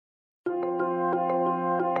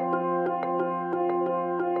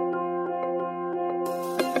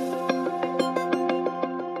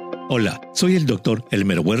Hola, soy el Dr.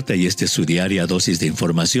 Elmer Huerta y esta es su diaria dosis de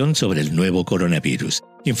información sobre el nuevo coronavirus.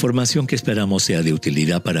 Información que esperamos sea de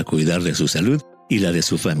utilidad para cuidar de su salud y la de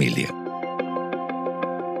su familia.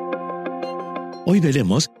 Hoy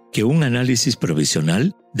veremos que un análisis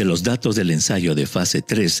provisional de los datos del ensayo de fase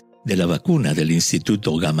 3 de la vacuna del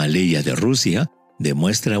Instituto Gamaleya de Rusia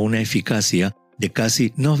demuestra una eficacia de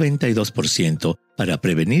casi 92% para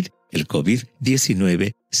prevenir el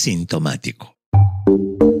COVID-19 sintomático.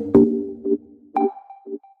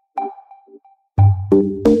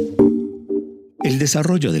 El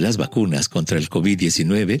desarrollo de las vacunas contra el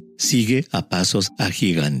COVID-19 sigue a pasos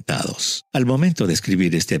agigantados. Al momento de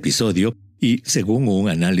escribir este episodio, y según un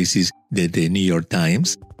análisis de The New York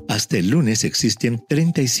Times, hasta el lunes existen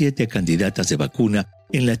 37 candidatas de vacuna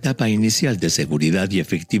en la etapa inicial de seguridad y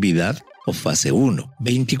efectividad, o fase 1,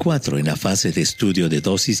 24 en la fase de estudio de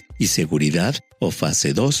dosis y seguridad, o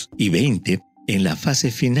fase 2, y 20 en la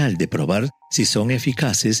fase final de probar si son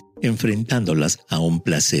eficaces enfrentándolas a un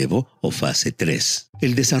placebo o fase 3.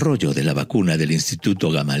 El desarrollo de la vacuna del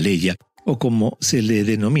Instituto Gamaleya, o como se le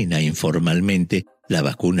denomina informalmente la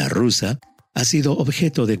vacuna rusa, ha sido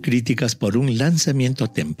objeto de críticas por un lanzamiento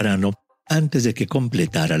temprano antes de que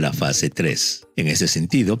completara la fase 3. En ese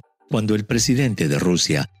sentido, cuando el presidente de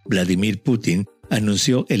Rusia, Vladimir Putin,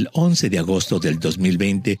 anunció el 11 de agosto del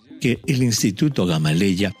 2020 que el Instituto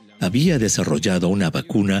Gamaleya había desarrollado una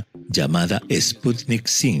vacuna llamada Sputnik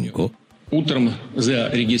V. Утром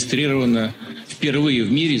впервые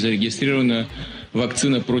в мире зарегистрирована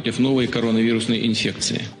вакцина против новой коронавирусной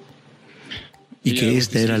инфекции. Y que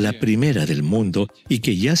esta era la primera del mundo y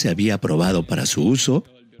que ya se había aprobado para su uso,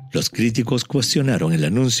 los críticos cuestionaron el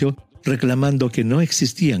anuncio, reclamando que no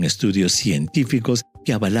existían estudios científicos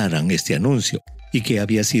que avalaran este anuncio y que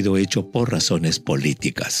había sido hecho por razones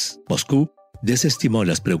políticas. Moscú desestimó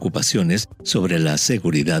las preocupaciones sobre la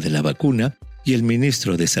seguridad de la vacuna y el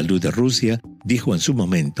ministro de Salud de Rusia dijo en su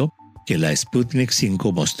momento que la Sputnik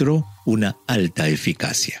V mostró una alta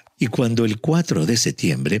eficacia. Y cuando el 4 de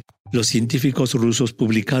septiembre los científicos rusos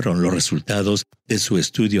publicaron los resultados de su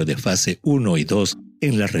estudio de fase 1 y 2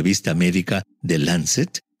 en la revista médica The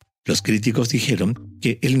Lancet, los críticos dijeron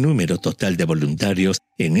que el número total de voluntarios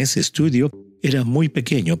en ese estudio era muy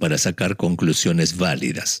pequeño para sacar conclusiones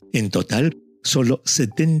válidas. En total, solo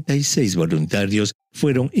 76 voluntarios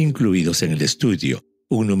fueron incluidos en el estudio,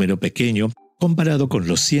 un número pequeño comparado con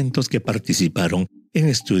los cientos que participaron en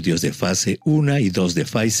estudios de fase 1 y 2 de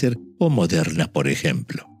Pfizer o Moderna, por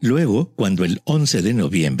ejemplo. Luego, cuando el 11 de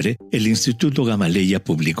noviembre, el Instituto Gamaleya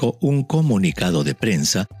publicó un comunicado de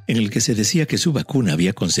prensa en el que se decía que su vacuna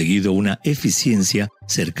había conseguido una eficiencia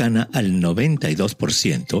cercana al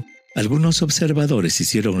 92%, algunos observadores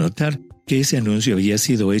hicieron notar que ese anuncio había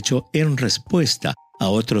sido hecho en respuesta a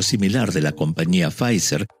otro similar de la compañía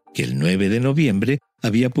Pfizer, que el 9 de noviembre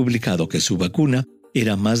había publicado que su vacuna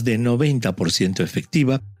era más de 90%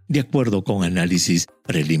 efectiva, de acuerdo con análisis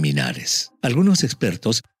preliminares. Algunos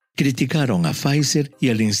expertos criticaron a Pfizer y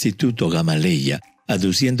al Instituto Gamaleya,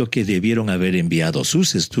 aduciendo que debieron haber enviado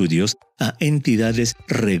sus estudios a entidades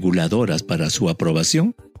reguladoras para su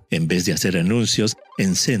aprobación, en vez de hacer anuncios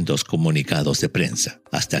en sendos comunicados de prensa.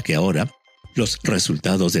 Hasta que ahora, los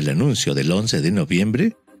resultados del anuncio del 11 de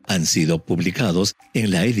noviembre han sido publicados en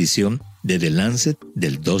la edición de The Lancet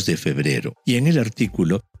del 2 de febrero. Y en el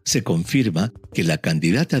artículo se confirma que la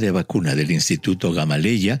candidata de vacuna del Instituto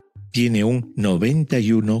Gamaleya tiene un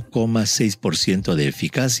 91,6% de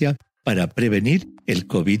eficacia para prevenir el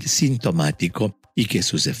COVID sintomático y que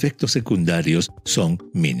sus efectos secundarios son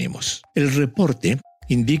mínimos. El reporte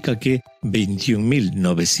indica que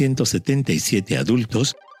 21.977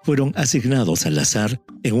 adultos fueron asignados al azar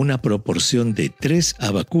en una proporción de 3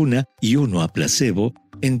 a vacuna y 1 a placebo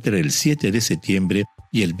entre el 7 de septiembre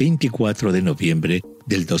y el 24 de noviembre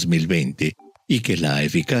del 2020 y que la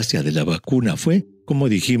eficacia de la vacuna fue, como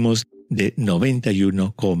dijimos, de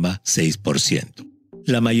 91,6%.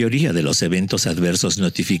 La mayoría de los eventos adversos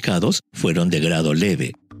notificados fueron de grado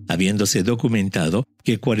leve, habiéndose documentado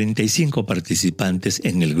que 45 participantes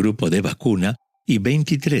en el grupo de vacuna y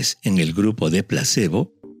 23 en el grupo de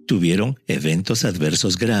placebo tuvieron eventos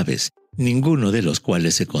adversos graves, ninguno de los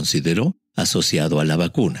cuales se consideró asociado a la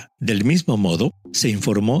vacuna. Del mismo modo, se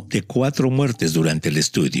informó de 4 muertes durante el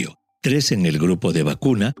estudio, 3 en el grupo de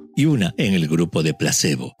vacuna y 1 en el grupo de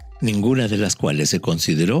placebo, ninguna de las cuales se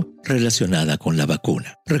consideró relacionada con la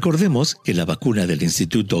vacuna. Recordemos que la vacuna del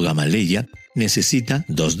Instituto Gamaleya necesita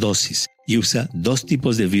 2 dosis y usa 2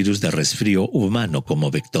 tipos de virus de resfrío humano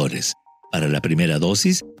como vectores. Para la primera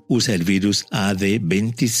dosis, usa el virus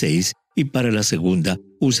AD26 y para la segunda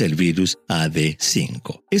usa el virus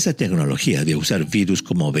AD5. Esa tecnología de usar virus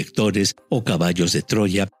como vectores o caballos de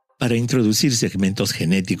Troya para introducir segmentos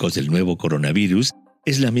genéticos del nuevo coronavirus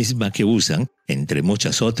es la misma que usan, entre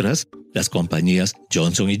muchas otras, las compañías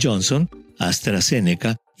Johnson & Johnson,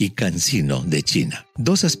 AstraZeneca y CanSino de China.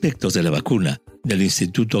 Dos aspectos de la vacuna del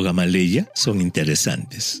Instituto Gamaleya son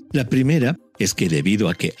interesantes. La primera es que debido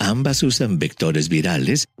a que ambas usan vectores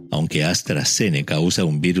virales, aunque AstraZeneca usa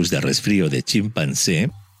un virus de resfrío de chimpancé,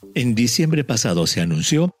 en diciembre pasado se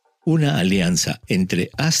anunció una alianza entre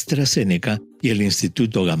AstraZeneca y el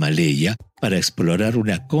Instituto Gamaleya para explorar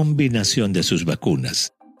una combinación de sus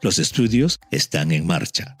vacunas. Los estudios están en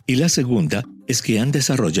marcha. Y la segunda es que han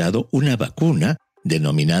desarrollado una vacuna,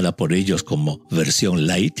 denominada por ellos como versión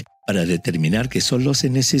light, para determinar que solo se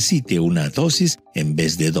necesite una dosis en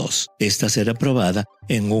vez de 2. Esta será probada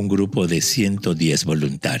en un grupo de 110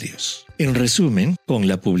 voluntarios. En resumen, con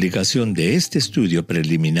la publicación de este estudio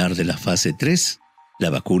preliminar de la fase 3, la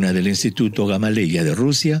vacuna del Instituto Gamaleya de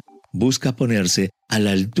Rusia busca ponerse a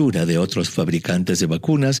la altura de otros fabricantes de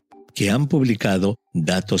vacunas que han publicado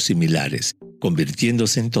datos similares,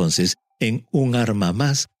 convirtiéndose entonces en un arma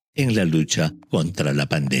más en la lucha contra la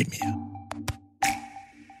pandemia.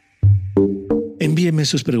 Envíeme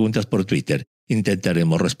sus preguntas por Twitter.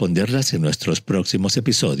 Intentaremos responderlas en nuestros próximos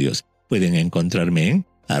episodios. Pueden encontrarme en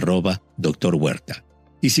 @Dr. Huerta.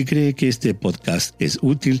 Y si cree que este podcast es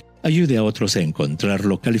útil, ayude a otros a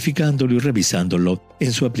encontrarlo calificándolo y revisándolo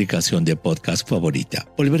en su aplicación de podcast favorita.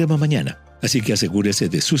 Volveremos mañana, así que asegúrese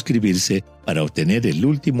de suscribirse para obtener el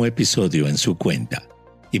último episodio en su cuenta.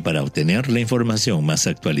 Y para obtener la información más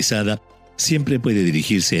actualizada, siempre puede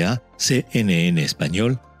dirigirse a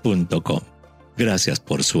cnnespañol.com. Gracias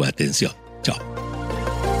por su atención. Chao.